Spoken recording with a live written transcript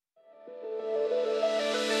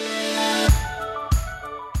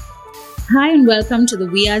Hi and welcome to the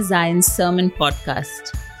We Are Zion Sermon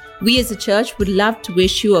Podcast. We as a church would love to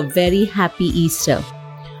wish you a very happy Easter.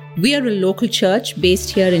 We are a local church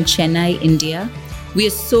based here in Chennai, India. We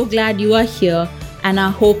are so glad you are here, and our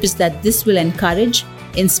hope is that this will encourage,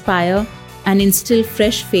 inspire, and instill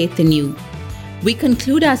fresh faith in you. We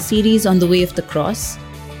conclude our series on the way of the cross.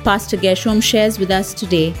 Pastor Gershom shares with us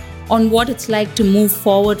today on what it's like to move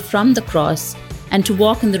forward from the cross and to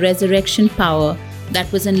walk in the resurrection power that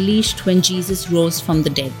was unleashed when Jesus rose from the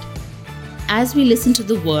dead. As we listen to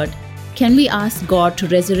the word, can we ask God to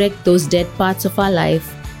resurrect those dead parts of our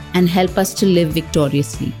life and help us to live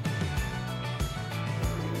victoriously?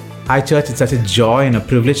 Hi church, it's such a joy and a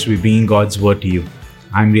privilege to be bringing God's word to you.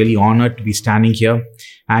 I'm really honored to be standing here.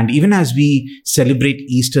 And even as we celebrate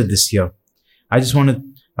Easter this year, I just want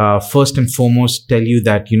to first and foremost tell you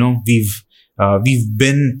that, we've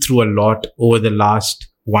been through a lot over the last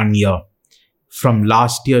 1 year. From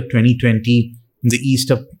last year, 2020, the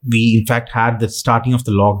Easter, we in fact had the starting of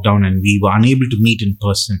the lockdown and we were unable to meet in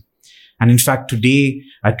person. And in fact, today,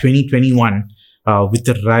 2021, with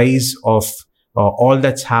the rise of all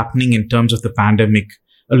that's happening in terms of the pandemic,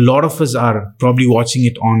 a lot of us are probably watching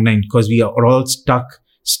it online because we are all stuck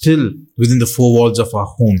still within the four walls of our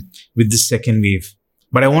home with this second wave.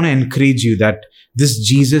 But I want to encourage you that this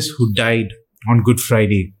Jesus who died on Good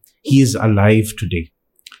Friday, he is alive today.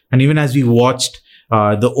 And even as we watched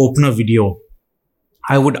the opener video,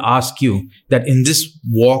 I would ask you that in this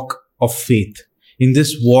walk of faith, in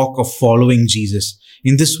this walk of following Jesus,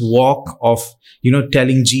 in this walk of,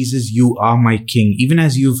 telling Jesus, you are my king, even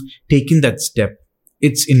as you've taken that step,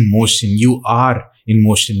 it's in motion. You are in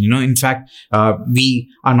motion. In fact,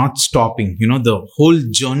 we are not stopping. The whole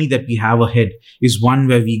journey that we have ahead is one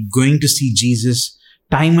where we're going to see Jesus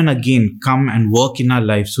time and again come and work in our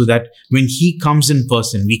life so that when he comes in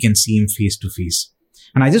person, we can see him face to face.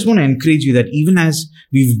 And I just want to encourage you that even as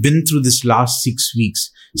we've been through this last 6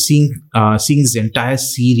 weeks, seeing this entire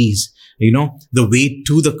series, the way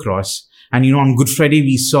to the cross. And, on Good Friday,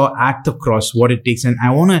 we saw at the cross what it takes. And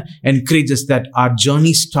I want to encourage us that our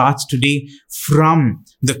journey starts today from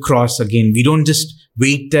the cross again. We don't just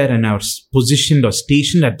wait there and are positioned or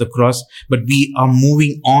stationed at the cross, but we are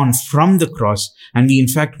moving on from the cross. And we, in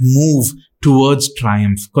fact, move towards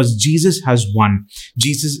triumph because Jesus has won.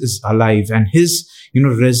 Jesus is alive and his,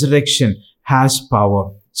 resurrection has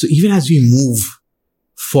power. So even as we move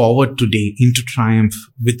forward today into triumph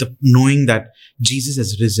with the knowing that Jesus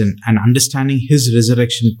has risen and understanding his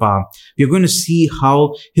resurrection power, we're going to see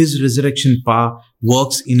how his resurrection power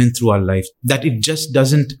works in and through our life. That it just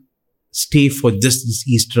doesn't stay for this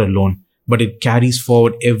Easter alone, but it carries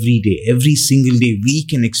forward every day. Every single day, we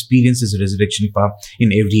can experience his resurrection power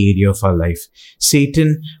in every area of our life.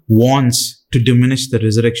 Satan wants to diminish the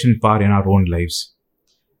resurrection power in our own lives.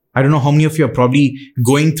 I don't know how many of you are probably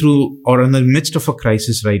going through or in the midst of a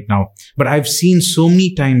crisis right now, but I've seen so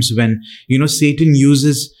many times when, Satan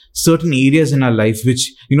uses certain areas in our life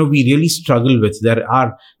which, we really struggle with. There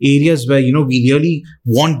are areas where, we really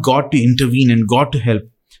want God to intervene and God to help.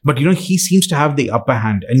 But, he seems to have the upper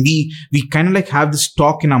hand and we kind of like have this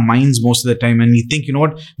talk in our minds most of the time. And we think,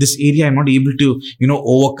 this area I'm not able to,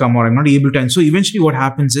 overcome or I'm not able to. And so eventually what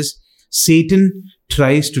happens is Satan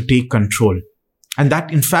tries to take control. And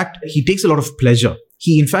that, in fact, he takes a lot of pleasure.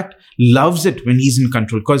 He, in fact, loves it when he's in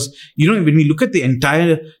control. Because, when we look at the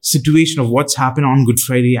entire situation of what's happened on Good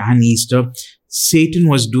Friday and Easter, Satan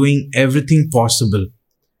was doing everything possible.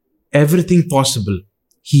 Everything possible.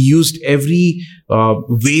 He used every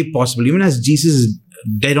way possible. Even as Jesus is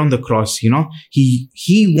dead on the cross,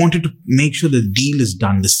 he wanted to make sure the deal is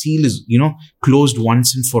done. The seal is, closed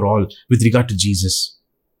once and for all with regard to Jesus.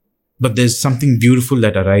 But there's something beautiful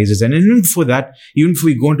that arises. And even before that, even before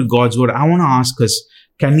we go into God's word, I want to ask us,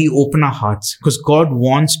 can we open our hearts? Because God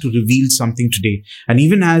wants to reveal something today. And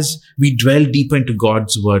even as we dwell deeper into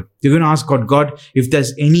God's word, you're going to ask God, if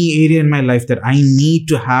there's any area in my life that I need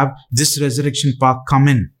to have this resurrection power come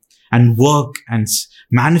in and work and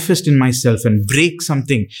manifest in myself and break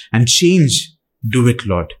something and change, do it,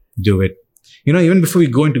 Lord. Do it. Even before we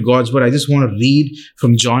go into God's word, I just want to read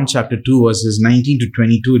from John chapter 2, verses 19 to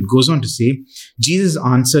 22. It goes on to say, Jesus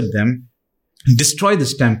answered them, destroy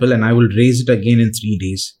this temple and I will raise it again in 3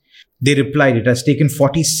 days. They replied, it has taken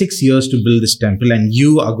 46 years to build this temple and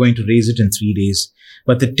you are going to raise it in 3 days.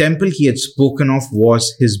 But the temple he had spoken of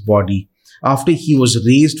was his body. After he was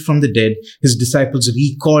raised from the dead, his disciples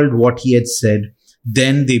recalled what he had said.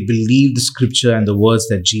 Then they believed the scripture and the words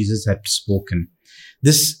that Jesus had spoken.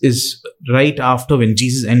 This is right after when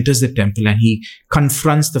Jesus enters the temple and he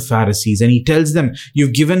confronts the Pharisees and he tells them,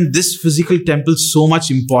 you've given this physical temple so much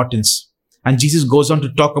importance. And Jesus goes on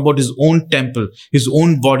to talk about his own temple, his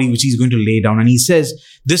own body, which he's going to lay down. And he says,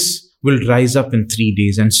 this will rise up in 3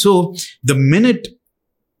 days. And so the minute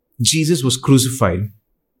Jesus was crucified,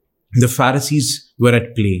 the Pharisees were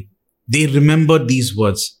at play. They remembered these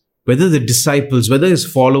words. Whether the disciples, whether his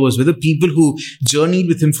followers, whether people who journeyed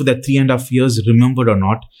with him for that 3.5 years remembered or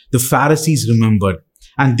not, the Pharisees remembered.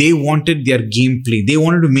 And they wanted their gameplay. They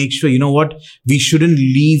wanted to make sure, we shouldn't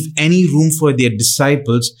leave any room for their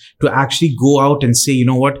disciples to actually go out and say,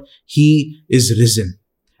 he is risen.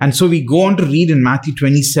 And so we go on to read in Matthew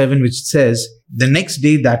 27, which says, the next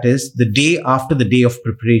day, that is, the day after the day of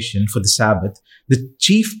preparation for the Sabbath, the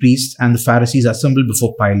chief priests and the Pharisees assembled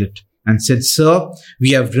before Pilate and said, Sir,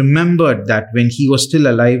 we have remembered that when he was still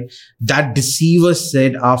alive, that deceiver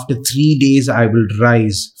said, after 3 days I will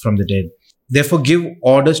rise from the dead. Therefore, give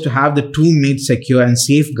orders to have the tomb made secure and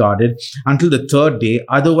safeguarded until the 3rd day.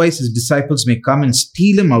 Otherwise, his disciples may come and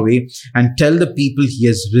steal him away and tell the people he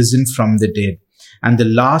has risen from the dead. And the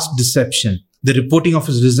last deception, the reporting of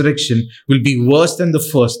his resurrection, will be worse than the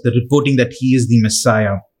first, the reporting that he is the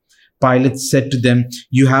Messiah. Pilate said to them,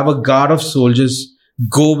 You have a guard of soldiers.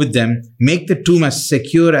 Go with them. Make the tomb as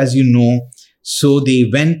secure as you know. So they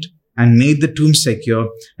went and made the tomb secure,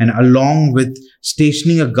 and along with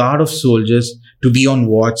stationing a guard of soldiers to be on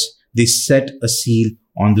watch, they set a seal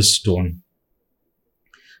on the stone.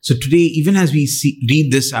 So today, even as we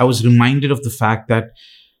read this, I was reminded of the fact that,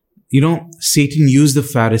 Satan used the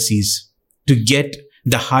Pharisees to get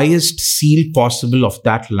the highest seal possible of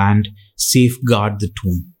that land, safeguard the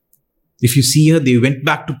tomb. If you see here, they went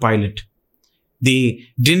back to Pilate. They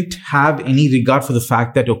didn't have any regard for the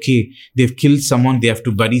fact that, they've killed someone, they have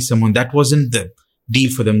to bury someone. That wasn't the deal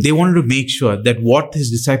for them. They wanted to make sure that what his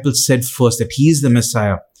disciples said first, that he is the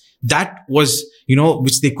Messiah, that was,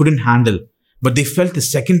 which they couldn't handle. But they felt the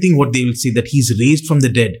second thing, what they will say, that he's raised from the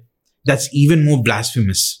dead. That's even more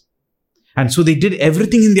blasphemous. And so they did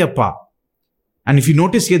everything in their power. And if you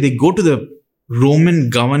notice here, they go to the Roman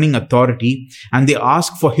governing authority and they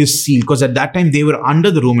ask for his seal, because at that time they were under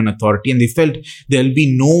the Roman authority and they felt there'll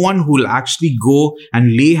be no one who will actually go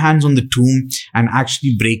and lay hands on the tomb and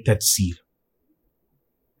actually break that seal.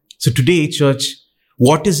 So today, church,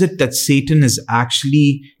 what is it that Satan has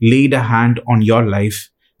actually laid a hand on your life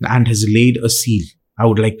and has laid a seal? I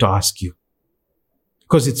would like to ask you.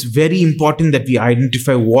 Because it's very important that we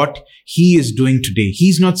identify what he is doing today.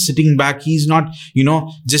 He's not sitting back. He's not,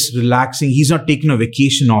 just relaxing. He's not taking a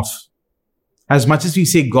vacation off. As much as we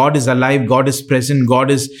say God is alive, God is present,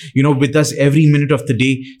 God is, with us every minute of the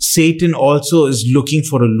day, Satan also is looking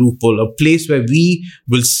for a loophole, a place where we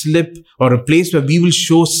will slip or a place where we will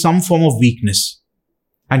show some form of weakness.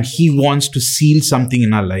 And he wants to seal something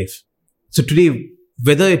in our life. So today,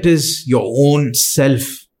 whether it is your own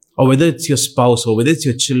self, or whether it's your spouse, or whether it's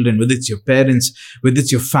your children, whether it's your parents, whether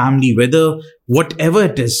it's your family, whatever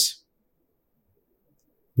it is,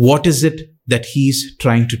 what is it that he's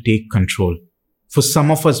trying to take control? For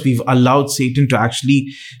some of us, we've allowed Satan to actually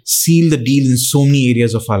seal the deal in so many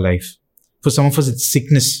areas of our life. For some of us, it's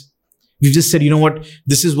sickness. We've just said,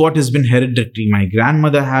 this is what has been hereditary. My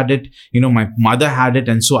grandmother had it, my mother had it,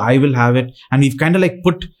 and so I will have it. And we've kind of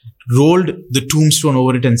rolled the tombstone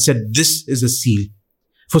over it and said, this is a seal.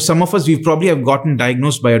 For some of us, we probably have gotten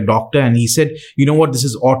diagnosed by a doctor and he said, this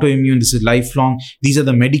is autoimmune, this is lifelong. These are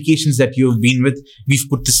the medications that you have been with. We've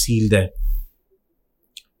put the seal there.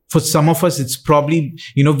 For some of us, it's probably,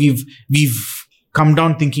 we've come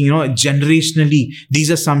down thinking, generationally, these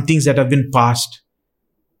are some things that have been passed.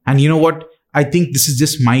 And I think this is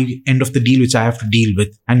just my end of the deal, which I have to deal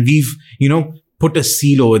with. And we've, put a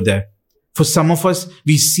seal over there. For some of us,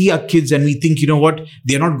 we see our kids and we think,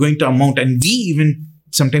 they're not going to amount. And we even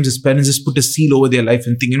sometimes as parents just put a seal over their life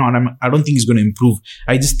and think, I don't think he's going to improve.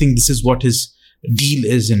 I just think this is what his deal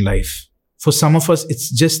is in life. For some of us,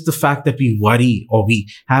 it's just the fact that we worry or we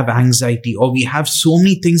have anxiety or we have so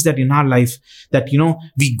many things that in our life that,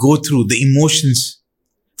 we go through, the emotions.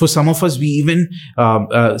 For some of us, we even,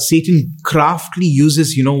 Satan craftily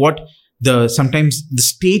uses, sometimes the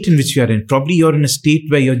state in which you are in. Probably you're in a state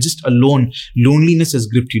where you're just alone. Loneliness has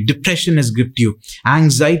gripped you. Depression has gripped you.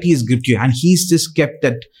 Anxiety has gripped you. And he's just kept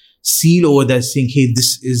that seal over there saying, hey,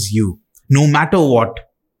 this is you. No matter what.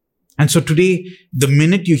 And so today, the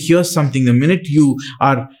minute you hear something, the minute you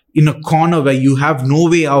are in a corner where you have no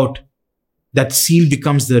way out, that seal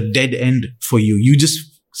becomes the dead end for you. You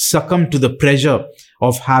just succumb to the pressure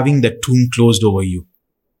of having the tomb closed over you.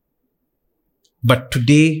 But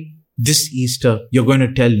today, this Easter, you're going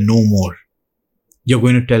to tell no more. You're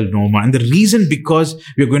going to tell no more. And the reason because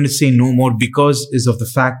we're going to say no more is of the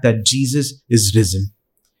fact that Jesus is risen.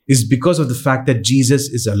 Is because of the fact that Jesus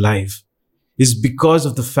is alive. is because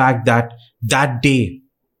of the fact that that day,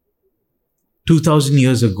 2000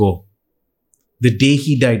 years ago, the day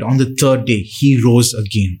he died, on the third day, he rose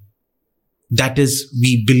again. That is,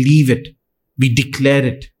 we believe it, we declare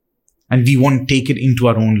it, and we want to take it into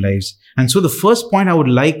our own lives. And so the first point I would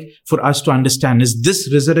like for us to understand is this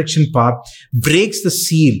resurrection power breaks the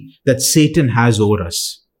seal that Satan has over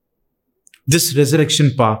us. This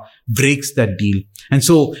resurrection power breaks that deal. And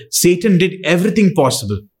so Satan did everything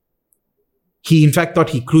possible. He in fact thought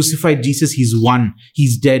he crucified Jesus. He's won.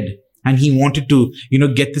 He's dead. And he wanted to,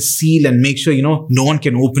 get the seal and make sure, no one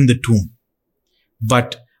can open the tomb.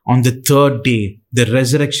 But on the third day, the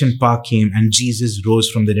resurrection power came and Jesus rose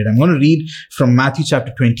from the dead. I'm going to read from Matthew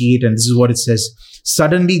chapter 28, and this is what it says.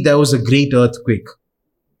 Suddenly there was a great earthquake,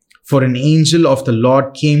 for an angel of the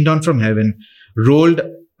Lord came down from heaven, rolled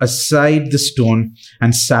aside the stone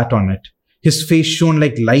and sat on it. His face shone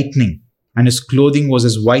like lightning, and his clothing was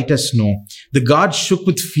as white as snow. The guards shook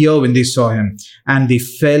with fear when they saw him, and they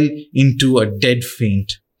fell into a dead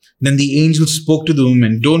faint. Then the angel spoke to the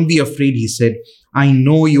woman. "Don't be afraid," he said. "I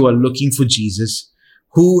know you are looking for Jesus,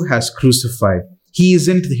 who has crucified. He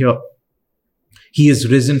isn't here. He is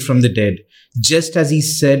risen from the dead, just as he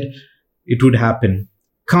said it would happen.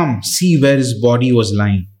 Come, see where his body was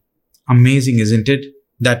lying." Amazing, isn't it?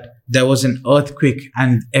 That there was an earthquake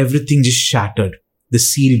and everything just shattered. The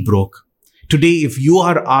seal broke. Today, if you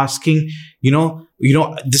are asking,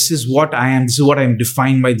 this is what I am, this is what I'm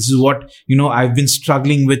defined by, this is what, I've been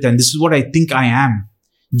struggling with, and this is what I think I am.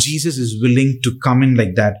 Jesus is willing to come in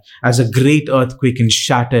like that as a great earthquake and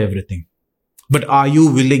shatter everything. But are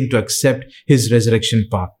you willing to accept his resurrection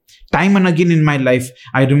power? Time and again in my life,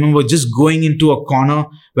 I remember just going into a corner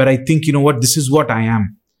where I think, this is what I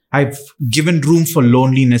am. I've given room for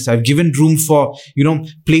loneliness. I've given room for,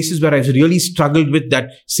 places where I've really struggled with that.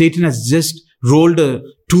 Satan has just rolled a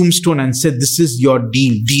tombstone and said, "This is your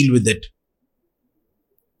deal with it."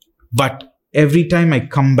 But every time I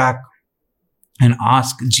come back and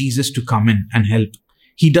ask Jesus to come in and help,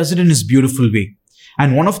 he does it in his beautiful way.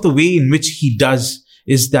 And one of the way in which he does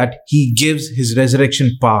is that he gives his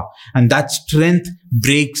resurrection power, and that strength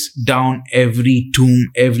breaks down every tomb,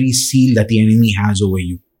 every seal that the enemy has over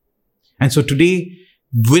you. And so today,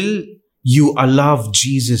 will you allow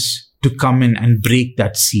Jesus to come in and break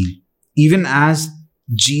that seal? Even as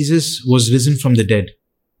Jesus was risen from the dead,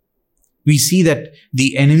 we see that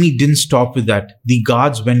the enemy didn't stop with that. The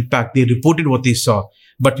guards went back. They reported what they saw.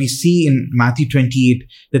 But we see in Matthew 28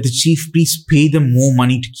 that the chief priests paid them more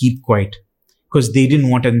money to keep quiet because they didn't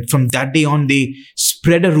want. And from that day on, they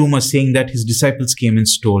spread a rumor saying that his disciples came and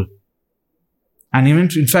stole. And even,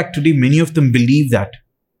 in fact, today, many of them believe that.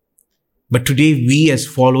 But today, we as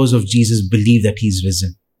followers of Jesus believe that he's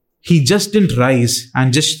risen. He just didn't rise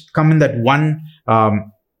and just come in that one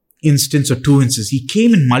instance or two instances. He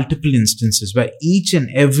came in multiple instances where each and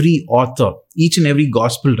every author, each and every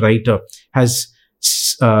gospel writer has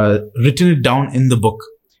written it down in the book.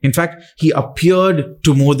 In fact, he appeared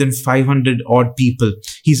to more than 500 odd people.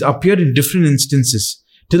 He's appeared in different instances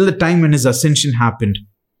till the time when his ascension happened.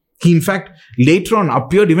 He, in fact, later on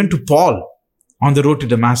appeared even to Paul on the road to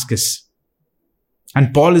Damascus.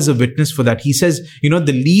 And Paul is a witness for that. He says, the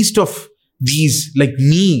least of these, like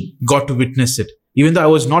me, got to witness it. Even though I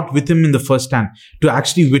was not with him in the first hand, to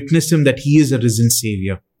actually witness him that he is a risen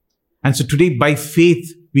Savior. And so today, by faith,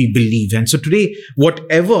 we believe. And so today,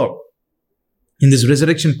 whatever in this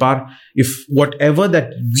resurrection power, if whatever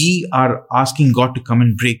that we are asking God to come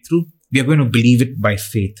and break through, we are going to believe it by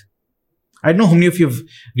faith. I don't know how many of you have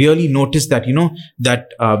really noticed that,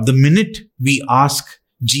 the minute we ask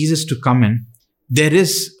Jesus to come in, there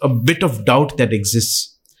is a bit of doubt that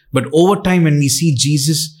exists. But over time, when we see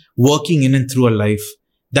Jesus working in and through our life,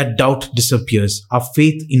 that doubt disappears. Our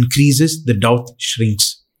faith increases, the doubt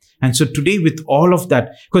shrinks. And so today, with all of that,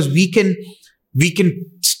 because we can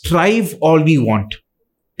strive all we want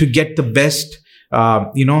to get the best,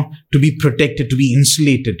 to be protected, to be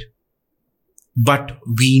insulated. But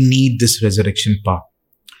we need this resurrection power.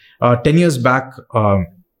 10 years back,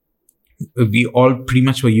 we all pretty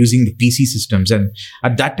much were using the PC systems. And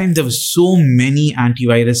at that time, there were so many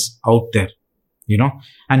antivirus out there,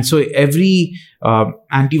 And so every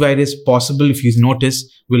antivirus possible, if you notice,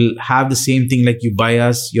 will have the same thing like you buy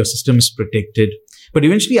us, your system is protected. But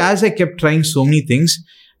eventually, as I kept trying so many things,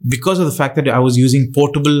 because of the fact that I was using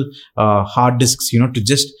portable hard disks, to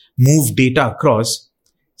just move data across,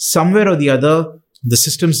 somewhere or the other, the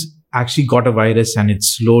systems actually got a virus and it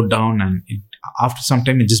slowed down, and after some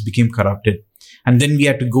time, it just became corrupted. And then we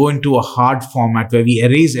had to go into a hard format where we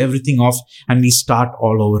erase everything off and we start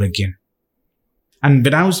all over again. And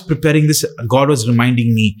when I was preparing this, God was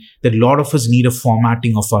reminding me that a lot of us need a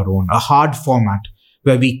formatting of our own, a hard format,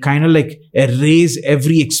 where we kind of like erase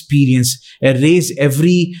every experience, erase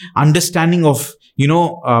every understanding of,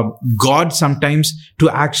 God sometimes, to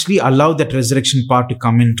actually allow that resurrection power to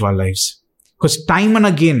come into our lives. Because time and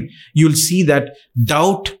again, you'll see that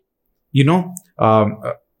doubt,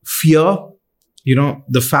 fear,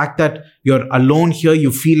 the fact that you're alone here,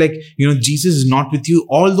 you feel like, Jesus is not with you.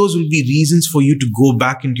 All those will be reasons for you to go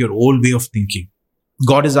back into your old way of thinking.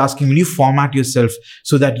 God is asking, will you format yourself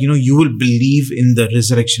so that, you will believe in the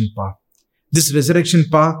resurrection power? This resurrection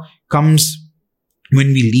power comes when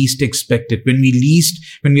we least expect it, when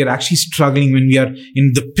we are actually struggling, when we are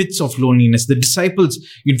in the pits of loneliness. The disciples,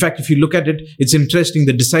 in fact, if you look at it, it's interesting.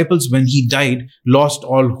 The disciples, when he died, lost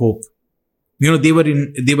all hope. They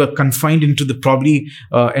were confined into probably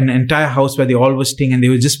an entire house where they all were staying, and they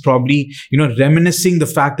were just probably, reminiscing the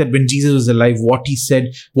fact that when Jesus was alive, what he said,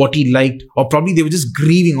 what he liked, or probably they were just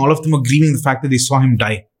grieving. All of them were grieving the fact that they saw him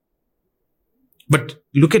die. But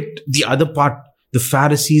look at the other part, the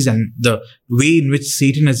Pharisees, and the way in which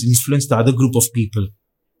Satan has influenced the other group of people.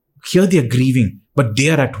 Here they are grieving, but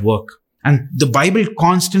they are at work. And the Bible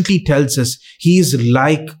constantly tells us he is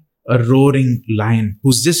like a roaring lion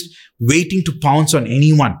who's just waiting to pounce on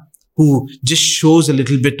anyone who just shows a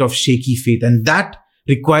little bit of shaky faith. And that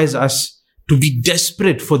requires us to be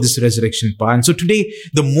desperate for this resurrection power. And so today,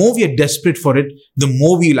 the more we are desperate for it, the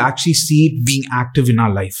more we will actually see it being active in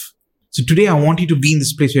our life. So today, I want you to be in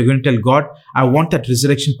this place where you're going to tell God, I want that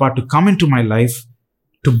resurrection power to come into my life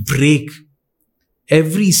to break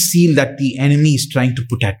every seal that the enemy is trying to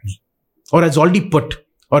put at me, or has already put,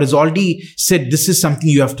 or has already said, this is something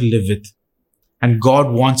you have to live with. And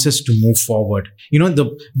God wants us to move forward.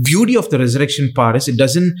 The beauty of the resurrection power is it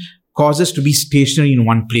doesn't cause us to be stationary in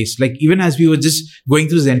one place. Like even as we were just going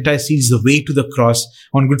through this entire series, the way to the cross,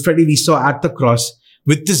 on Good Friday, we saw at the cross,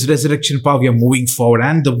 with this resurrection power, we are moving forward,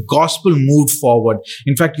 and the gospel moved forward.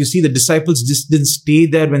 In fact, you see the disciples just didn't stay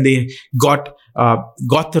there when they got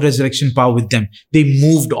the resurrection power with them. They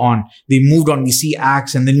moved on. We see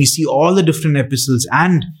Acts, and then we see all the different epistles,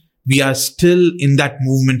 and we are still in that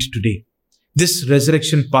movement today. This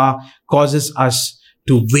resurrection power causes us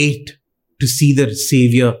to wait to see the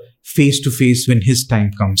Savior face to face when his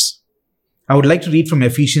time comes. I would like to read from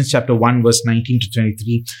Ephesians chapter 1, verse 19 to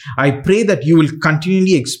 23. I pray that you will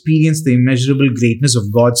continually experience the immeasurable greatness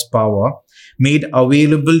of God's power made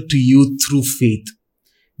available to you through faith.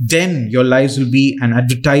 Then your lives will be an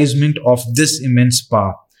advertisement of this immense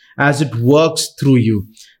power as it works through you.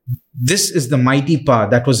 This is the mighty power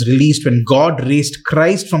that was released when God raised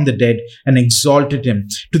Christ from the dead and exalted him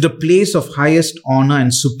to the place of highest honor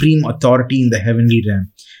and supreme authority in the heavenly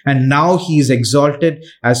realm. And now he is exalted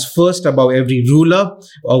as first above every ruler,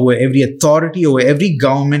 over every authority, over every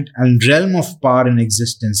government and realm of power in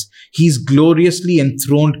existence. He is gloriously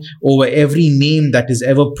enthroned over every name that is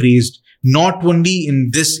ever praised, not only in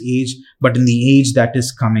this age, but in the age that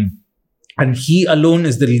is coming. And he alone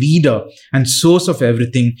is the leader and source of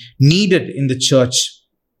everything needed in the church.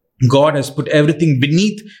 God has put everything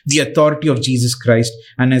beneath the authority of Jesus Christ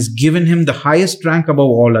and has given him the highest rank above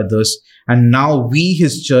all others. And now we,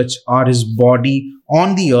 his church, are his body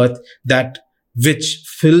on the earth, that which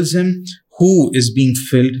fills him, who is being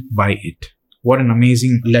filled by it. What an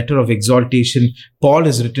amazing letter of exaltation Paul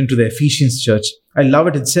has written to the Ephesians church. I love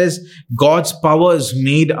it. It says God's power is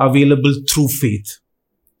made available through faith.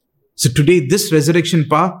 So today, this resurrection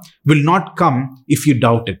power will not come if you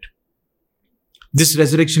doubt it. This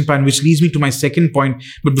resurrection power, which leads me to my second point.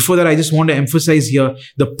 But before that, I just want to emphasize here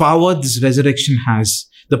the power this resurrection has.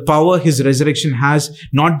 The power his resurrection has,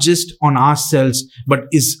 not just on ourselves, but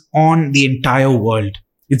is on the entire world.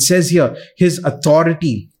 It says here, his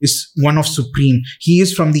authority is one of supreme. He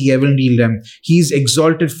is from the heavenly realm. He is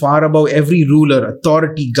exalted far above every ruler,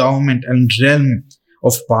 authority, government, and realm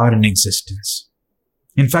of power in existence.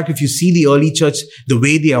 In fact, if you see the early church, the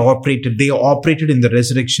way they operated in the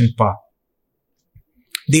resurrection power.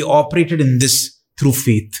 They operated in this through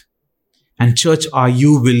faith. And church, are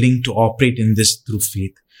you willing to operate in this through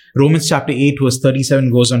faith? Romans chapter 8 verse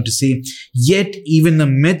 37 goes on to say, yet even in the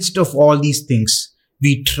midst of all these things,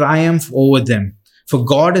 we triumph over them. For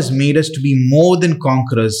God has made us to be more than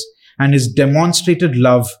conquerors, and his demonstrated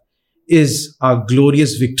love is our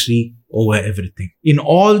glorious victory over everything. In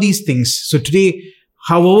all these things, so today,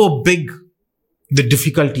 however big the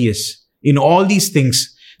difficulty is, in all these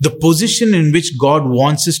things, the position in which God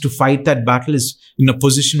wants us to fight that battle is in a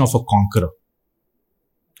position of a conqueror.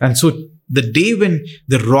 And so the day when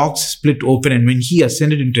the rocks split open and when he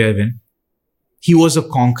ascended into heaven, he was a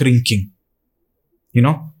conquering king.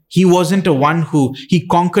 He wasn't a one he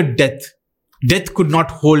conquered death. Death could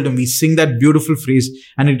not hold him. We sing that beautiful phrase,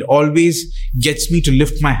 and it always gets me to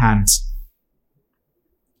lift my hands.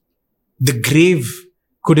 The grave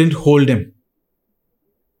couldn't hold him.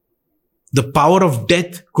 The power of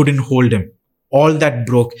death couldn't hold him. All that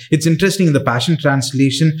broke. It's interesting, in the Passion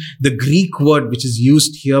Translation, the Greek word which is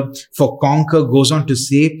used here for conquer goes on to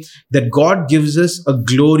say that God gives us a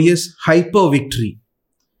glorious hyper victory.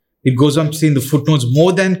 It goes on to say in the footnotes,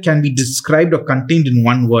 more than can be described or contained in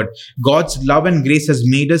one word. God's love and grace has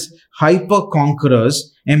made us hyper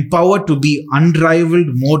conquerors, empowered to be unrivaled,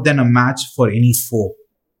 more than a match for any foe.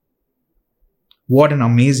 What an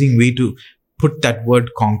amazing way to put that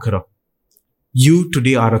word conqueror. You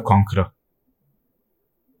today are a conqueror.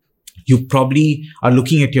 You probably are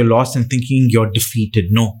looking at your loss and thinking you're defeated.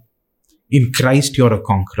 No. In Christ, you're a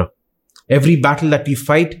conqueror. Every battle that we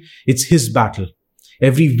fight, it's His battle.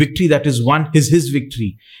 Every victory that is won is His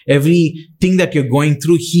victory. Everything that you're going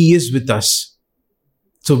through, He is with us.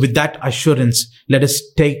 So with that assurance, let us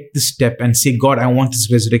take this step and say, God, I want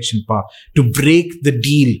this resurrection power to break the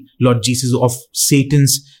deal, Lord Jesus, of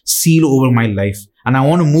Satan's seal over my life. And I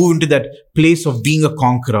want to move into that place of being a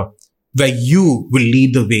conqueror, where you will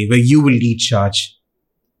lead the way, where you will lead charge.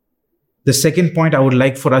 The second point I would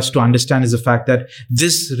like for us to understand is the fact that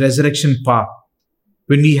this resurrection power,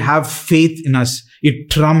 when we have faith in us,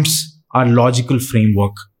 it trumps our logical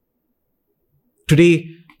framework. Today,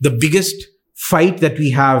 the biggest fight that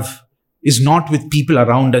we have is not with people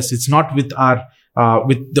around us. It's not with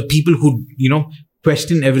with the people who,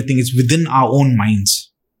 question everything. It's within our own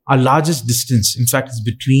minds. Our largest distance, in fact, is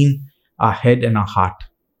between our head and our heart.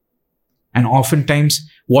 And oftentimes,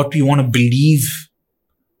 what we want to believe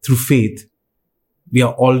through faith, we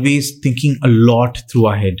are always thinking a lot through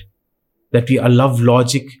our head. That we allow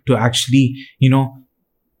logic to actually,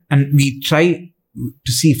 and we try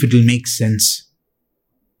to see if it will make sense.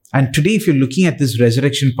 And today, if you're looking at this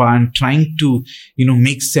resurrection power and trying to,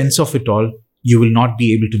 make sense of it all, you will not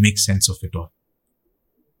be able to make sense of it all.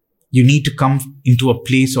 You need to come into a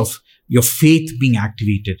place of your faith being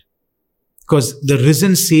activated. Because the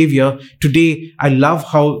risen Savior, today, I love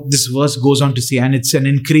how this verse goes on to say, and it's an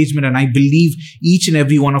encouragement, and I believe each and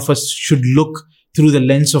every one of us should look through the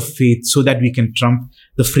lens of faith so that we can trump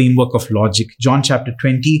the framework of logic. John chapter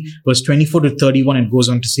 20, verse 24 to 31, it goes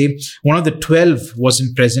on to say, one of the 12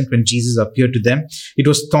 wasn't present when Jesus appeared to them. It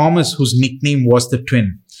was Thomas, whose nickname was the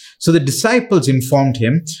twin. So the disciples informed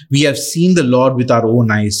him, we have seen the Lord with our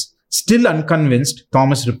own eyes. Still unconvinced,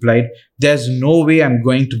 Thomas replied, there's no way I'm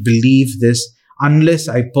going to believe this unless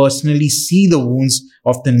I personally see the wounds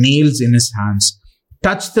of the nails in his hands,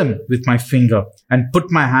 touch them with my finger, and put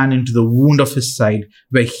my hand into the wound of his side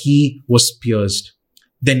where he was pierced.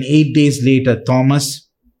 Then 8 days later, Thomas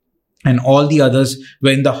and all the others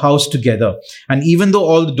were in the house together. And even though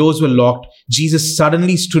all the doors were locked, Jesus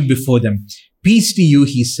suddenly stood before them. Peace to you,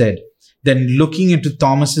 he said. Then looking into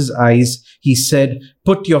Thomas's eyes, he said,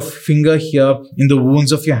 put your finger here in the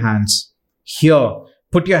wounds of your hands. Here,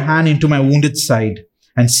 put your hand into my wounded side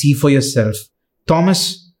and see for yourself.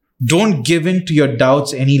 Thomas, don't give in to your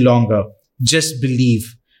doubts any longer. Just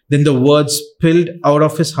believe. Then the words spilled out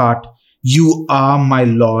of his heart, you are my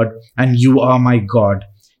Lord and you are my God.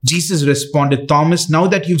 Jesus responded, Thomas, now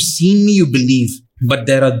that you've seen me, you believe. But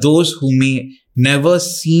there are those who may never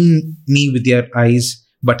seen me with their eyes,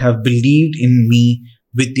 but have believed in me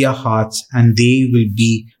with their hearts, and they will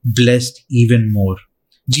be blessed even more.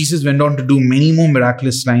 Jesus went on to do many more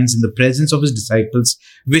miraculous signs in the presence of his disciples,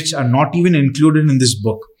 which are not even included in this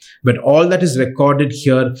book. But all that is recorded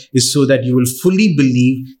here is so that you will fully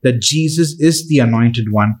believe that Jesus is the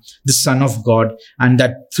Anointed One, the Son of God, and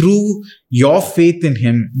that through your faith in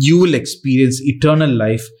him, you will experience eternal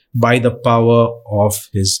life by the power of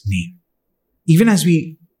his name. Even as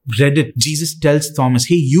we read it, Jesus tells Thomas,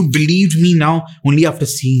 hey, you believed me now only after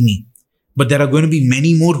seeing me. But there are going to be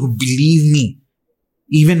many more who believe me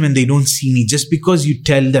even when they don't see me. Just because you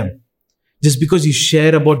tell them, just because you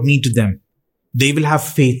share about me to them, they will have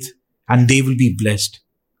faith and they will be blessed.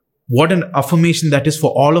 What an affirmation that is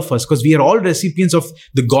for all of us, because we are all recipients of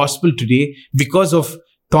the gospel today because of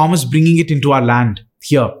Thomas bringing it into our land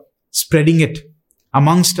here, spreading it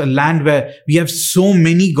amongst a land where we have so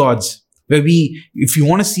many gods. Where if you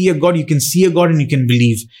want to see a God, you can see a God and you can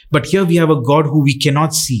believe. But here we have a God who we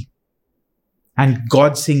cannot see. And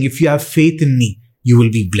God saying, if you have faith in me, you will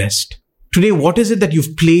be blessed. Today, what is it that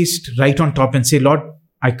you've placed right on top and say, Lord,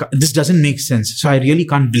 this doesn't make sense. So I really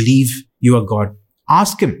can't believe you are God.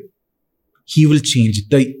 Ask him. He will change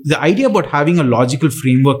it. The idea about having a logical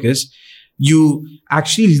framework is you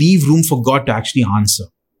actually leave room for God to actually answer.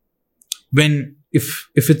 When if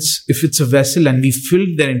it's a vessel and we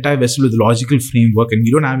filled the entire vessel with logical framework and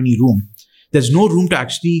we don't have any room, there's no room to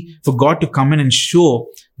actually for God to come in and show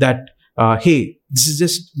that, hey, this is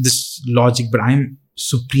just this logic, but I'm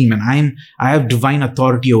supreme and I have divine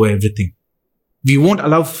authority over everything. We won't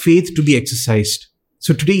allow faith to be exercised.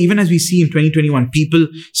 So today, even as we see in 2021, people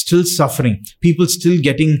still suffering, people still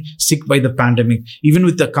getting sick by the pandemic, even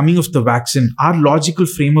with the coming of the vaccine, our logical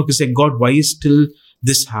framework is like, God, why is still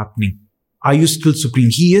this happening? Are you still supreme?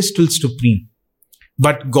 He is still supreme.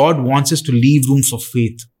 But God wants us to leave room for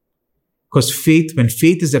faith. Because when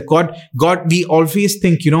faith is there, God, we always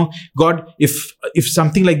think, God, if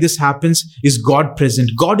something like this happens, is God present?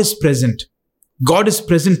 God is present. God is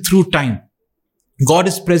present through time. God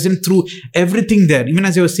is present through everything there. Even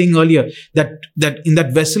as I was saying earlier, that in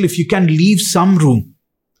that vessel, if you can leave some room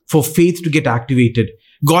for faith to get activated,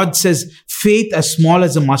 God says faith as small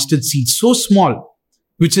as a mustard seed, so small,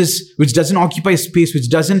 which doesn't occupy space, which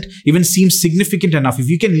doesn't even seem significant enough. If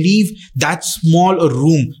you can leave that small a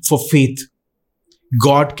room for faith,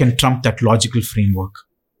 God can trump that logical framework.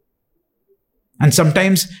 And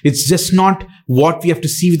sometimes it's just not what we have to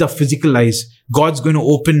see with our physical eyes. God's going to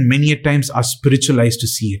open many a times our spiritual eyes to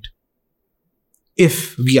see it,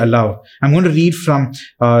 if we allow. I'm going to read from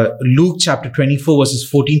Luke chapter 24 verses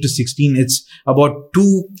 14 to 16. It's about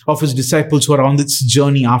two of his disciples who are on this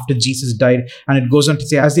journey after Jesus died. And it goes on to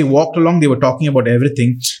say, as they walked along, they were talking about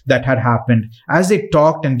everything that had happened. As they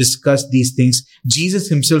talked and discussed these things, Jesus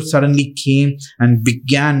himself suddenly came and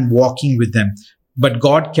began walking with them. But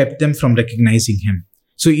God kept them from recognizing him.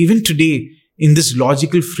 So even today, in this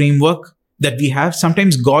logical framework that we have,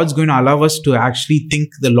 sometimes God's going to allow us to actually think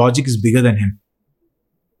the logic is bigger than him.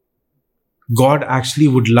 God actually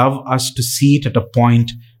would love us to see it at a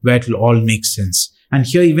point where it will all make sense. And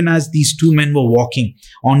here, even as these two men were walking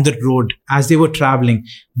on the road, as they were traveling,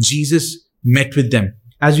 Jesus met with them.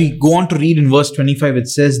 As we go on to read in verse 25, it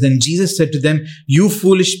says, then Jesus said to them, you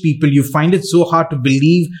foolish people, you find it so hard to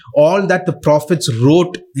believe all that the prophets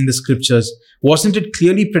wrote in the scriptures. Wasn't it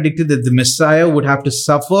clearly predicted that the Messiah would have to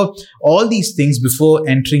suffer all these things before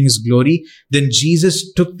entering his glory? Then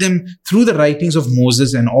Jesus took them through the writings of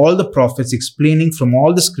Moses and all the prophets, explaining from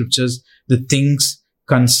all the scriptures the things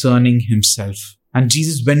concerning himself. And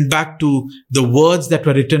Jesus went back to the words that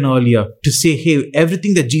were written earlier to say, hey,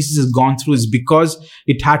 everything that Jesus has gone through is because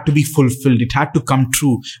it had to be fulfilled. It had to come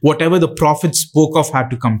true. Whatever the prophets spoke of had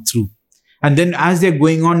to come through. And then as they're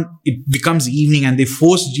going on, it becomes evening and they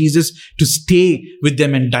force Jesus to stay with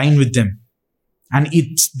them and dine with them. And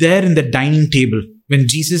it's there in the dining table when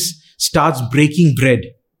Jesus starts breaking bread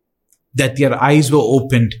that their eyes were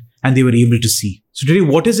opened and they were able to see. So today,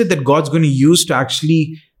 what is it that God's going to use to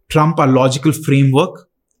actually trump our logical framework?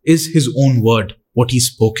 Is his own word, what he's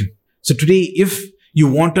spoken. So today, if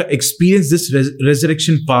you want to experience this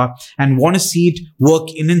resurrection power and want to see it work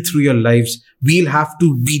in and through your lives, we'll have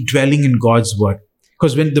to be dwelling in God's word.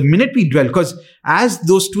 Because the minute we dwell, because as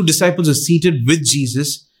those two disciples are seated with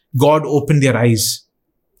Jesus, God opened their eyes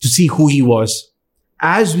to see who he was.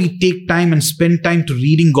 As we take time and spend time to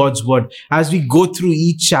reading God's word, as we go through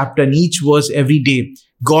each chapter and each verse every day,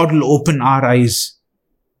 God will open our eyes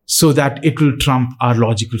so that it will trump our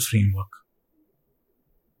logical framework.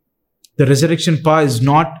 The resurrection power is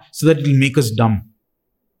not so that it will make us dumb.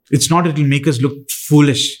 It's not that it will make us look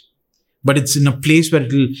foolish, but it's in a place where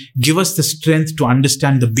it will give us the strength to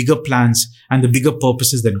understand the bigger plans and the bigger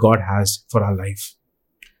purposes that God has for our life.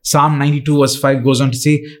 Psalm 92 verse 5 goes on to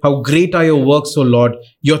say, how great are your works, O Lord.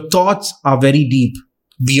 Your thoughts are very deep,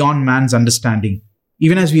 beyond man's understanding.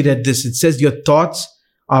 Even as we read this, it says your thoughts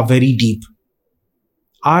are very deep.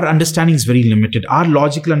 Our understanding is very limited. Our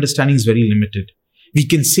logical understanding is very limited. We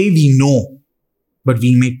can say we know, but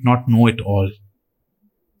we may not know it all.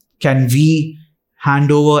 Can we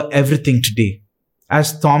hand over everything today?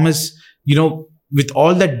 As Thomas, with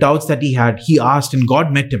all that doubts that he had, he asked and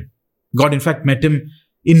God met him. God, in fact, met him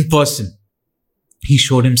in person. He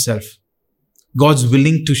showed himself. God's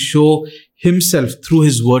willing to show himself through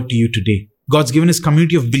his word to you today. God's given his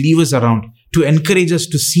community of believers around to encourage us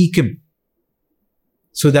to seek him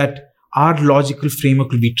so that our logical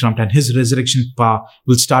framework will be trumped and his resurrection power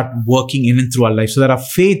will start working in and through our life so that our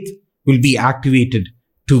faith will be activated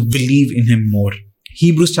to believe in him more.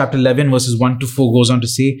 Hebrews chapter 11 verses 1 to 4 goes on to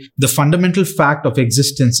say, the fundamental fact of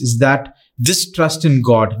existence is that this trust in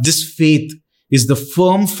God, this faith is the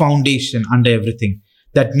firm foundation under everything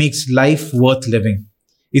that makes life worth living.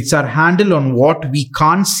 It's our handle on what we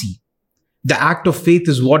can't see. The act of faith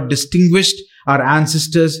is what distinguished our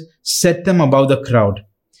ancestors, set them above the crowd.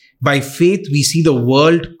 By faith, we see the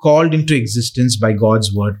world called into existence by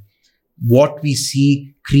God's word. what we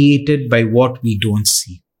see created by what we don't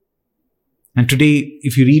see. And today,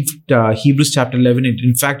 if you read Hebrews chapter 11, it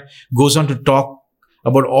in fact goes on to talk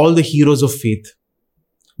about all the heroes of faith.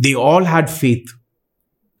 They all had faith.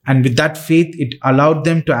 And with that faith, it allowed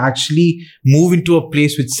them to actually move into a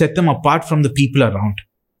place which set them apart from the people around.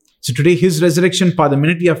 So today, His resurrection power, the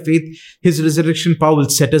minute we have faith, His resurrection power will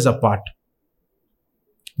set us apart.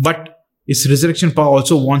 But His resurrection power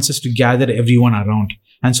also wants us to gather everyone around.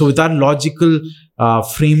 And so with our logical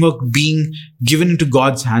framework being given into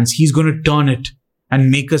God's hands, He's going to turn it and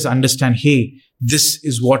make us understand, hey, this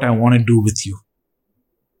is what I want to do with you.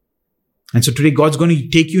 And so today, God's going to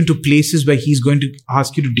take you into places where He's going to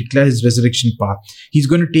ask you to declare His resurrection power. He's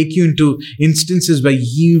going to take you into instances where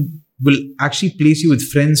He will actually place you with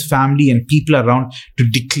friends, family, and people around to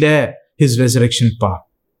declare His resurrection power.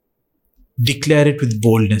 Declare it with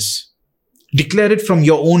boldness. Declare it from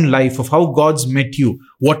your own life of how God's met you,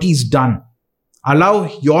 what He's done. Allow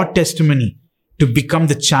your testimony to become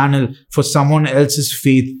the channel for someone else's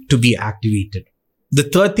faith to be activated. The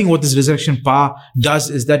third thing what this resurrection power does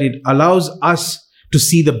is that it allows us to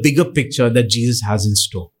see the bigger picture that Jesus has in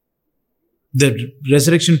store. The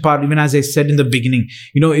resurrection power, even as I said in the beginning,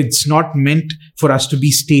 it's not meant for us to be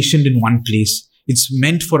stationed in one place. It's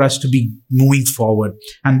meant for us to be moving forward.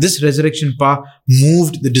 And this resurrection power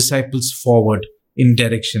moved the disciples forward in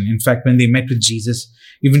direction. In fact, when they met with Jesus,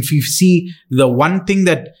 even if you see the one thing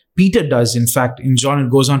that Peter does, in fact, in John,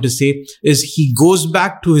 it goes on to say, is he goes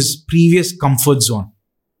back to his previous comfort zone.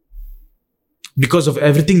 Because of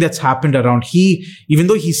everything that's happened around, even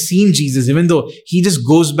though he's seen Jesus, even though he just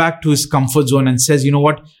goes back to his comfort zone and says, you know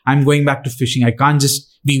what, I'm going back to fishing. I can't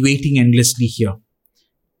just be waiting endlessly here.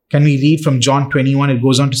 Can we read from John 21? It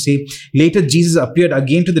goes on to say, later Jesus appeared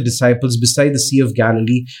again to the disciples beside the Sea of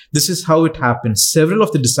Galilee. This is how it happened. Several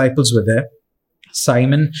of the disciples were there.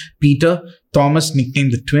 Simon, Peter, Thomas,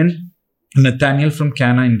 nicknamed the twin, Nathanael from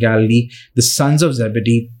Cana in Galilee, the sons of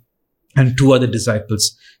Zebedee, and 2 other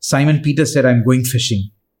disciples. Simon Peter said, I'm going fishing.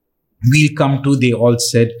 We'll come too, they all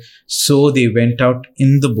said. So they went out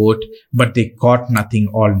in the boat, but they caught nothing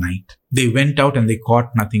all night. They went out and they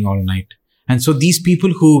caught nothing all night. And so these people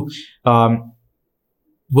who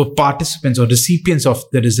were participants or recipients of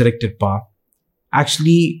the resurrected power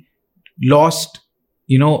actually lost,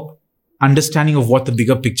 understanding of what the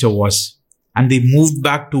bigger picture was. And they moved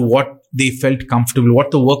back to what they felt comfortable,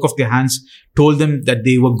 what the work of their hands told them that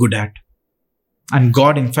they were good at. And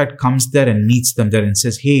God, in fact, comes there and meets them there and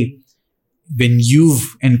says, hey, when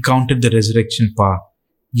you've encountered the resurrection power,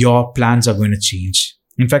 your plans are going to change.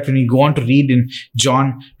 In fact, when we go on to read in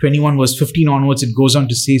John 21 verse 15 onwards, it goes on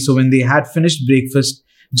to say, so when they had finished breakfast,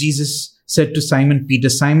 Jesus said to Simon Peter,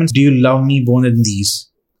 Simon, do you love me more than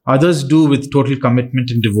these? Others do with total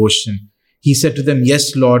commitment and devotion. He said to them,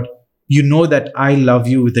 yes, Lord, you know that I love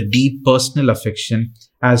you with a deep personal affection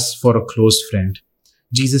as for a close friend.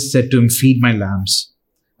 Jesus said to him, feed my lambs.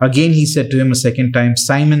 Again, he said to him a second time,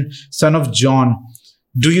 Simon, son of John,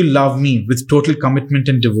 do you love me with total commitment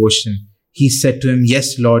and devotion? He said to him,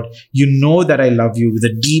 yes, Lord, you know that I love you with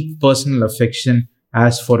a deep personal affection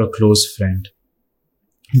as for a close friend.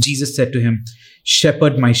 Jesus said to him,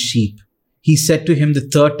 shepherd my sheep. He said to him the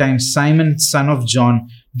third time, Simon, son of John,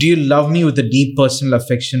 do you love me with a deep personal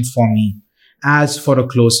affection for me as for a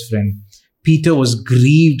close friend? Peter was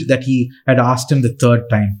grieved that he had asked him the third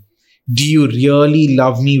time, do you really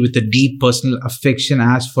love me with a deep personal affection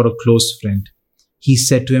as for a close friend? He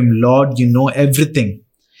said to him, Lord, you know everything.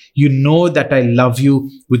 You know that I love you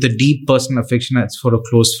with a deep personal affection as for a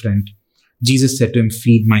close friend. Jesus said to him,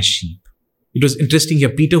 feed my sheep. It was interesting here.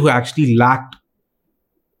 Peter, who actually lacked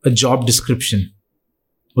a job description,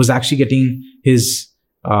 was actually getting his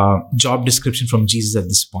job description from Jesus at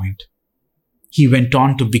this point. He went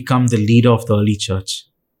on to become the leader of the early church.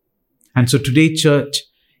 And so today, church,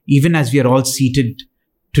 even as we are all seated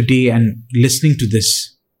today and listening to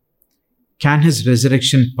this, can His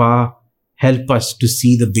resurrection power help us to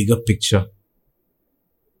see the bigger picture?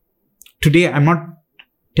 Today, I'm not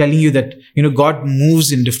telling you that, God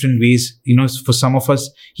moves in different ways. For some of us,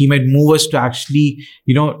 He might move us to actually,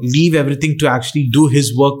 leave everything to actually do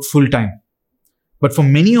His work full time. But for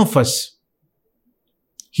many of us,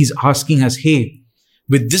 He's asking us, hey,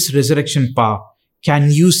 with this resurrection power,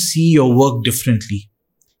 can you see your work differently?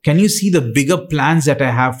 Can you see the bigger plans that I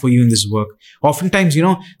have for you in this work? Oftentimes,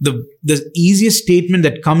 the easiest statement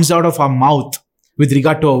that comes out of our mouth with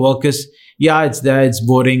regard to our work is, yeah, it's there, it's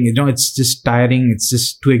boring, it's just tiring, it's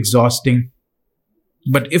just too exhausting.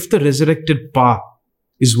 But if the resurrected power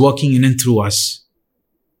is working in and through us,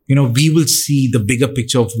 we will see the bigger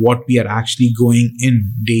picture of what we are actually going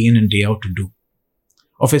in and day out to do.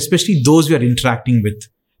 of especially those we are interacting with.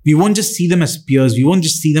 We won't just see them as peers. We won't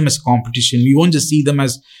just see them as competition. We won't just see them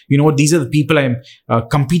as, these are the people I'm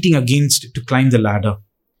competing against to climb the ladder.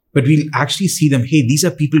 But we'll actually see them, hey, these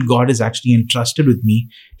are people God has actually entrusted with me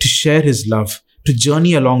to share His love, to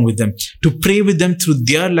journey along with them, to pray with them through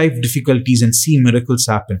their life difficulties and see miracles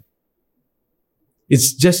happen.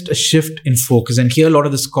 It's just a shift in focus. And here a lot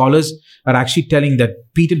of the scholars are actually telling that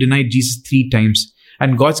Peter denied Jesus 3 times.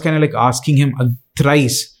 And God's kind of like asking him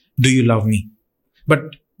thrice, do you love me? But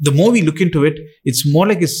the more we look into it, it's more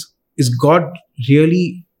like, is God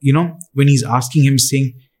really, when He's asking him,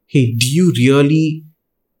 saying, hey, do you really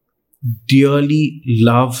dearly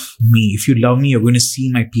love me? If you love me, you're going to see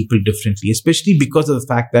my people differently, especially because of the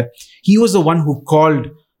fact that He was the one who called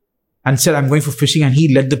and said, I'm going for fishing, and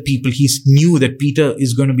He led the people. He knew that Peter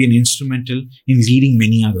is going to be an instrumental in leading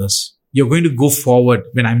many others. You're going to go forward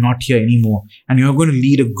when I'm not here anymore, and you're going to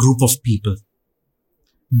lead a group of people.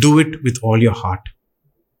 Do it with all your heart.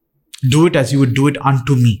 Do it as you would do it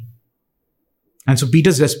unto me. And so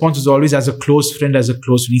Peter's response was always as a close friend,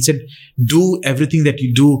 He said, do everything that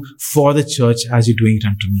you do for the church as you're doing it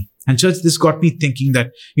unto me. And church, this got me thinking that,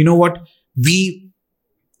 we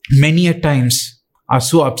many a times are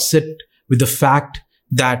so upset with the fact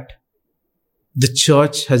that the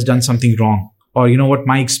church has done something wrong. Or,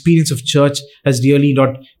 my experience of church has really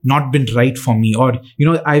not been right for me. Or,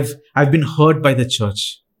 I've been hurt by the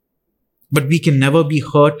church. But we can never be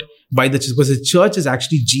hurt by the church, because the church is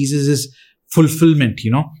actually Jesus's fulfillment,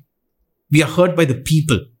 We are hurt by the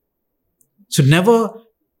people. So never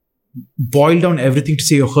boil down everything to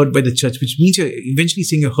say you're hurt by the church, which means you're eventually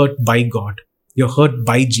saying you're hurt by God. You're hurt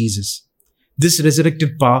by Jesus. This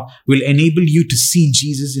resurrected power will enable you to see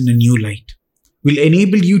Jesus in a new light. Will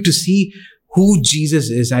enable you to see who Jesus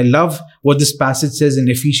is. I love what this passage says in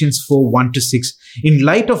Ephesians 4, 1-6. In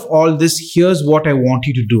light of all this, here's what I want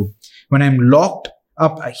you to do. When I'm locked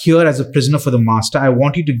up here as a prisoner for the Master, I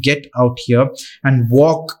want you to get out here and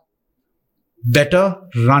walk, better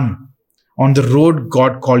run on the road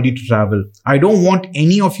God called you to travel. I don't want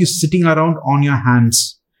any of you sitting around on your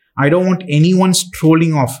hands. I don't want anyone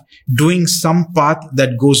strolling off, doing some path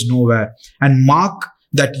that goes nowhere. And mark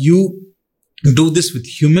that you do this with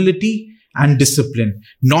humility and discipline,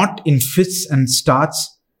 not in fits and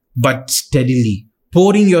starts, but steadily,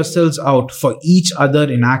 pouring yourselves out for each other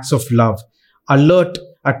in acts of love, alert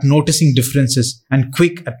at noticing differences and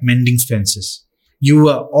quick at mending fences. You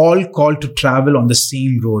are all called to travel on the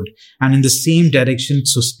same road and in the same direction,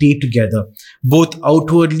 so stay together, both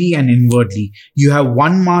outwardly and inwardly. You have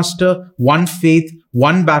one Master, one faith,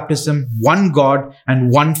 one baptism, one God,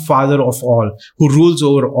 and one Father of all, who rules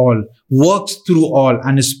over all, works through all,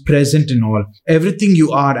 and is present in all. Everything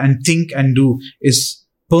you are and think and do is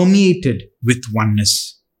permeated with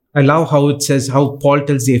oneness. I love how it says, how Paul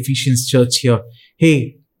tells the Ephesians church here,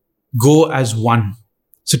 hey, go as one.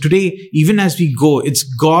 So today, even as we go, it's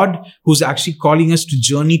God who's actually calling us to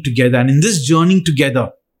journey together. And in this journeying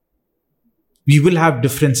together, we will have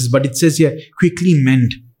differences, but it says here, quickly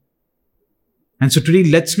mend. And so today,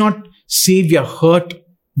 let's not say we are hurt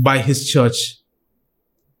by His church,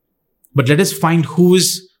 but let us find who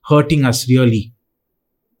is hurting us really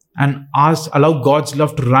and allow God's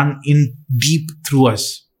love to run in deep through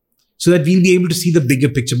us, so that we'll be able to see the bigger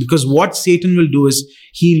picture. Because what Satan will do is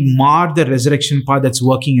he'll mar the resurrection power that's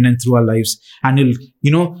working in and through our lives. And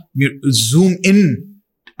he'll, zoom in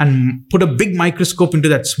and put a big microscope into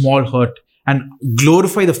that small hurt and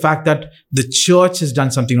glorify the fact that the church has done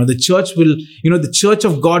something. Or the church will, the church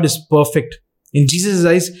of God is perfect in Jesus'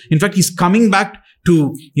 eyes. In fact, He's coming back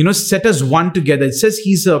to, set us one together. It says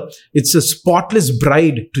it's a spotless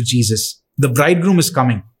bride to Jesus. The bridegroom is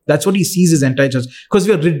coming. That's what He sees His entire church. Because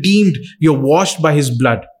we are redeemed, we are washed by His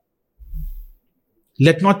blood.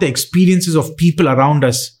 Let not the experiences of people around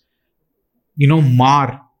us,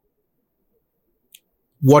 mar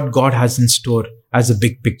what God has in store as a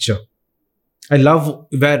big picture. I love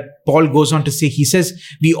where Paul goes on to say, he says,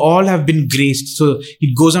 we all have been graced. So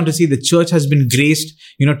he goes on to say the church has been graced,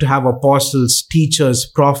 to have apostles, teachers,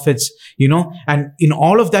 prophets, and in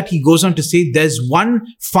all of that, he goes on to say there's one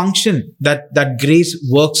function that grace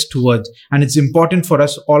works towards. And it's important for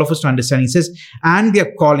us, all of us to understand. He says, and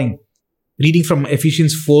their calling. Reading from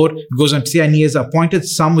Ephesians 4, it goes on to say, and He has appointed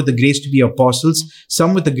some with the grace to be apostles,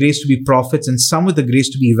 some with the grace to be prophets, and some with the grace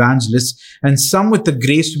to be evangelists, and some with the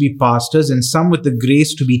grace to be pastors, and some with the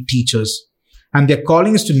grace to be teachers. And their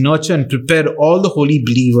calling is to nurture and prepare all the holy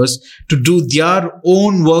believers to do their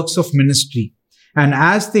own works of ministry. And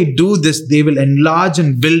as they do this, they will enlarge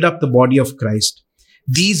and build up the body of Christ.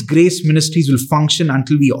 These grace ministries will function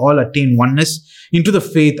until we all attain oneness into the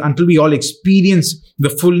faith, until we all experience the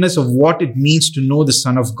fullness of what it means to know the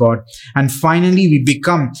Son of God. And finally, we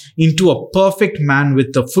become into a perfect man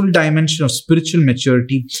with the full dimension of spiritual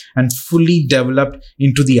maturity and fully developed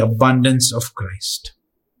into the abundance of Christ.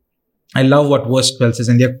 I love what verse 12 says,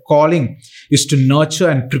 and their calling is to nurture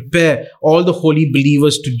and prepare all the holy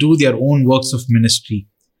believers to do their own works of ministry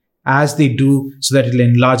as they do, so that it will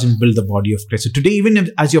enlarge and build the body of Christ. So today,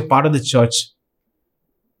 even as you're part of the church,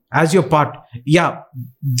 as you're part,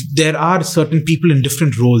 there are certain people in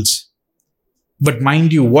different roles. But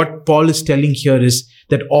mind you, what Paul is telling here is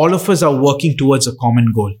that all of us are working towards a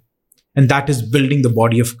common goal, and that is building the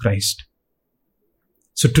body of Christ.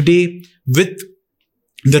 So today, with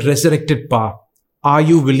the resurrected power, are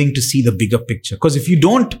you willing to see the bigger picture? Because if you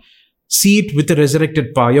don't see it with the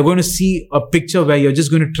resurrected power, you're going to see a picture where you're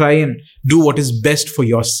just going to try and do what is best for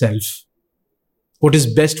yourself, what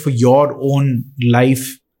is best for your own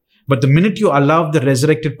life. But the minute you allow the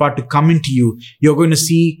resurrected power to come into you, you're going to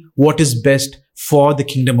see what is best for the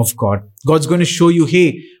kingdom of God. God's going to show you,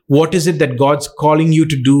 hey, what is it that God's calling you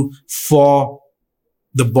to do for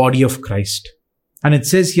the body of Christ? And it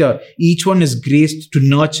says here, each one is graced to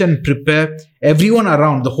nurture and prepare everyone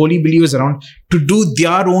around, the holy believers around, to do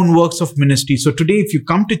their own works of ministry. So today, if you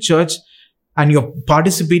come to church and you're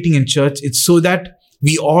participating in church, it's so that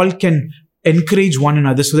we all can encourage one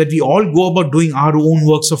another, so that we all go about doing our own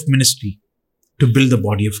works of ministry to build the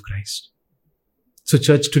body of Christ. So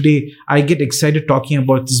church, today, I get excited talking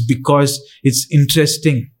about this because it's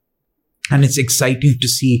interesting and it's exciting to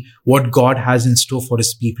see what God has in store for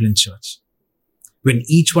His people in church. When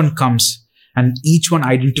each one comes and each one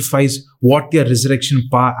identifies what their resurrection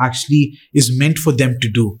power actually is meant for them to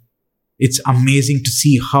do, it's amazing to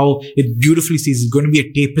see how it beautifully says it's going to be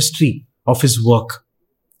a tapestry of His work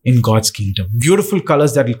in God's kingdom. Beautiful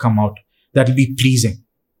colors that will come out, that will be pleasing.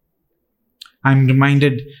 I'm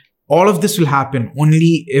reminded all of this will happen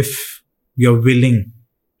only if we are willing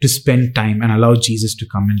to spend time and allow Jesus to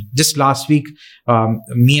come in. Just last week,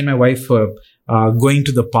 me and my wife were going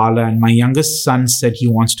to the parlor, and my youngest son said he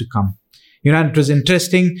wants to come. And it was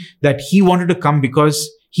interesting that he wanted to come because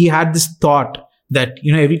he had this thought that,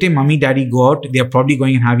 every time mommy, daddy go out, they're probably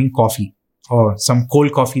going and having coffee or some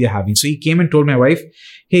cold coffee they're having. So he came and told my wife,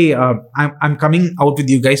 hey, I'm coming out with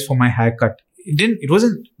you guys for my haircut. It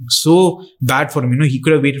wasn't so bad for him. He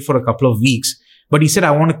could have waited for a couple of weeks, but he said,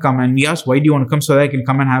 I want to come. And we asked, why do you want to come? So that I can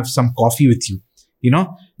come and have some coffee with you.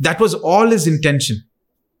 That was all his intention.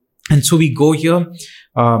 And so we go here,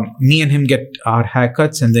 me and him get our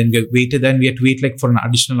haircuts, and then we waited. Then we had to wait like for an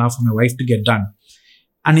additional hour for my wife to get done.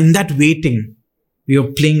 And in that waiting, we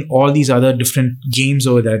were playing all these other different games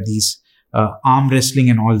over there, these arm wrestling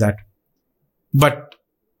and all that. But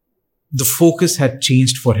the focus had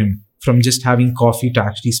changed for him from just having coffee to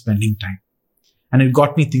actually spending time. And it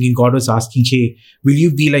got me thinking, God was asking, hey, will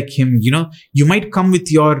you be like him? You might come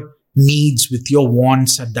with your needs, with your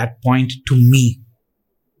wants at that point to me.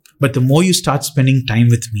 But the more you start spending time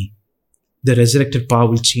with me, the resurrected power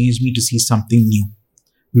will change me to see something new.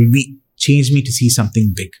 Change me to see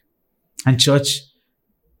something big. And church,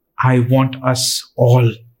 I want us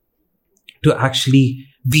all to actually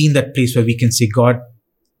be in that place where we can say, God,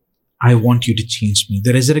 I want you to change me.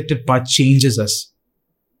 The resurrected power changes us.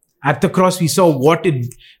 At the cross, we saw what it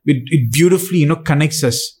beautifully, connects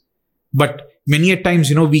us. But many a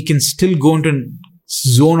times, we can still go into a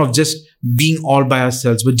zone of just being all by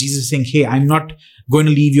ourselves. But Jesus is saying, hey, I'm not going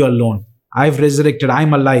to leave you alone. I've resurrected.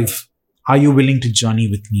 I'm alive. Are you willing to journey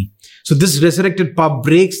with me? So this resurrected power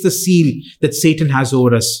breaks the seal that Satan has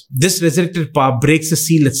over us. This resurrected power breaks the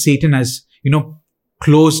seal that Satan has,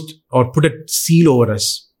 closed or put a seal over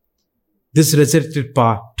us. This resurrected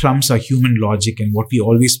power trumps our human logic and what we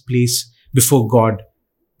always place before God,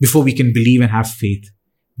 before we can believe and have faith.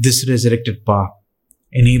 This resurrected power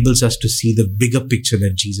enables us to see the bigger picture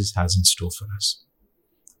that Jesus has in store for us.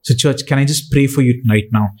 So church, can I just pray for you right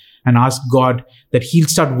now and ask God that He'll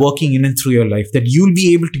start working in and through your life, that you'll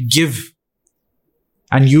be able to give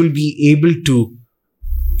and you'll be able to,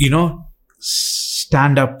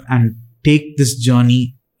 stand up and take this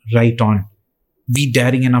journey right on. Be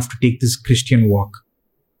daring enough to take this Christian walk.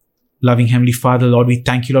 Loving Heavenly Father, Lord, we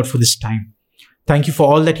thank you, Lord, for this time. Thank you for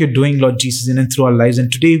all that you're doing, Lord Jesus, in and through our lives.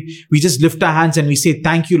 And today we just lift our hands and we say,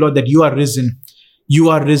 thank you, Lord, that you are risen. You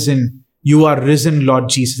are risen. You are risen, Lord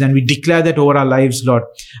Jesus. And we declare that over our lives, Lord.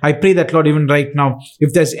 I pray that, Lord, even right now,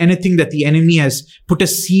 if there's anything that the enemy has put a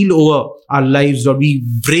seal over our lives, Lord, we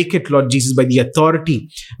break it, Lord Jesus, by the authority,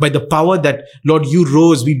 by the power that, Lord, you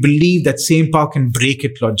rose. We believe that same power can break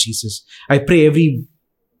it, Lord Jesus. I pray every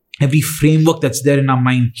every framework that's there in our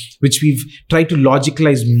mind, which we've tried to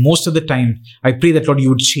logicalize most of the time. I pray that, Lord, you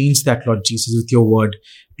would change that, Lord Jesus, with your word.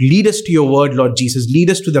 Lead us to your word, Lord Jesus. Lead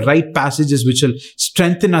us to the right passages which will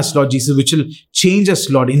strengthen us, Lord Jesus, which will change us,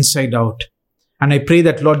 Lord, inside out. And I pray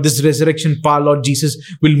that, Lord, this resurrection power, Lord Jesus,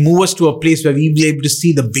 will move us to a place where we'll be able to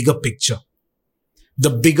see the bigger picture. The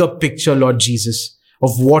bigger picture, Lord Jesus, of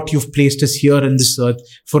what you've placed us here in this earth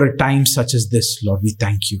for a time such as this, Lord. We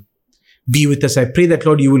thank you. Be with us. I pray that,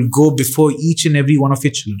 Lord, you will go before each and every one of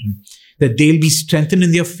your children, that they'll be strengthened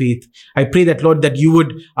in their faith. I pray that, Lord, that you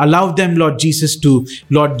would allow them, Lord Jesus, to,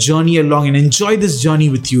 Lord, journey along and enjoy this journey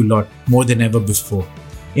with you, Lord, more than ever before.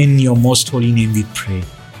 In your most holy name we pray.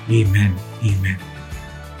 Amen. Amen.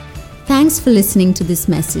 Thanks for listening to this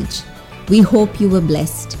message. We hope you were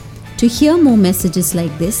blessed. To hear more messages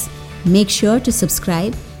like this, make sure to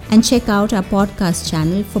subscribe and check out our podcast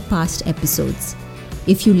channel for past episodes.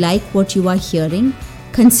 If you like what you are hearing,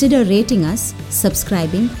 consider rating us,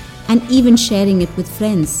 subscribing, and even sharing it with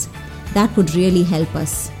friends. That would really help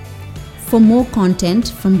us. For more content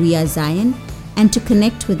from We Are Zion and to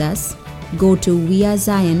connect with us, go to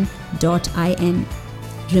wearezion.in.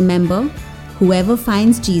 Remember, whoever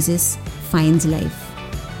finds Jesus finds life.